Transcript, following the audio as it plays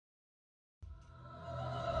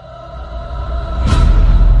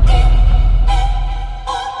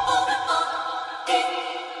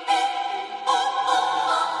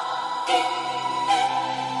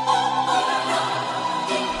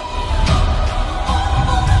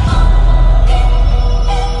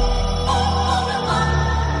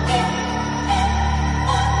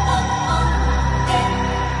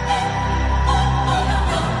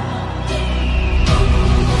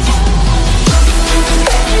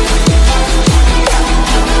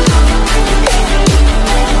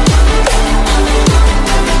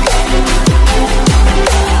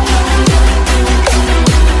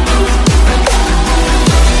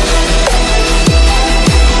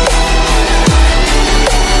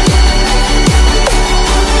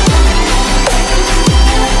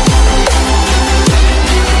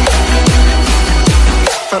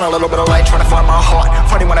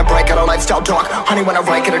style dark. Honey, when I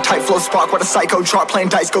write, get a tight flow spark. What a psycho chart, playing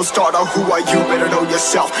dice, go starter. Who are you? Better know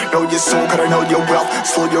yourself, know your soul, gotta know your wealth.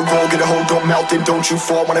 Slow your roll, get a hold, don't melt. And don't you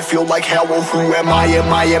fall when I feel like hell. Well, who am I?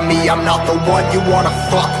 M.I.M.E. I'm not the one you wanna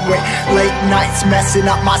fuck with. Late nights messing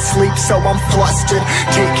up my sleep, so I'm flustered.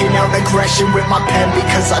 Taking out aggression with my pen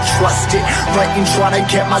because I trust it. Writing, trying to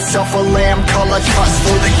get myself a lamb color cuss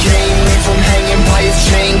for the game. Leave him hanging by his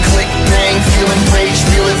chain, click bang. Feeling rage,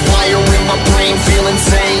 feeling fire in my brain, feeling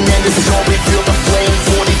sane. And it's all we feel the flame.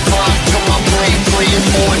 45 to my brain, playing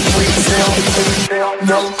more and please hell.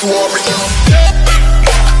 No glory.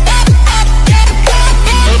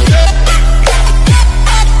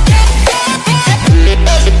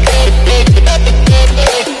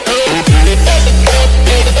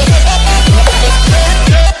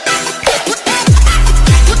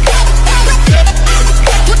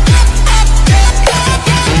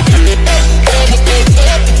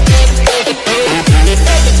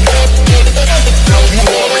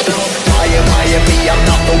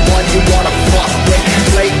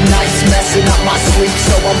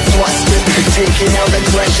 Taking out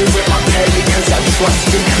aggression with my pen because I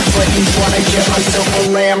trust it. But you trying to get myself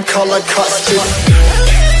a lamb color custard.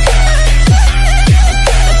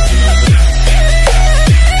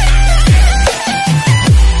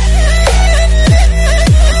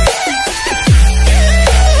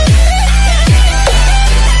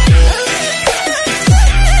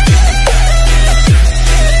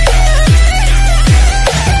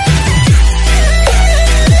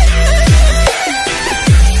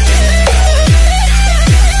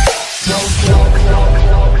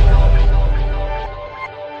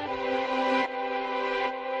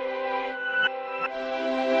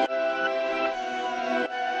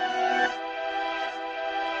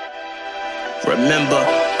 Remember,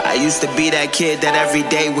 I used to be that kid that every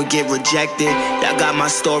day would get rejected. Y'all got my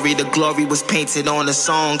story, the glory was painted on the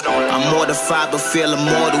song. I'm mortified but feel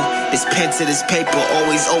immortal. This pen to this paper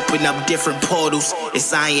always open up different portals.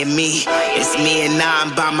 It's I.M.E. It's me and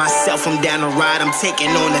I'm by myself, I'm down the ride. I'm taking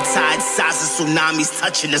on the tide, size of tsunamis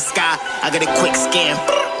touching the sky. I got a quick scan,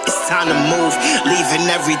 it's time to move. Leaving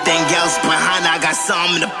everything else behind, I got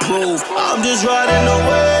something to prove. I'm just riding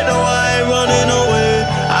away, no I ain't running away.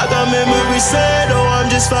 I got memories set, oh I'm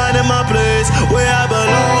just finding my place where I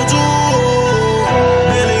belong to.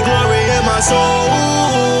 Feeling glory in my soul.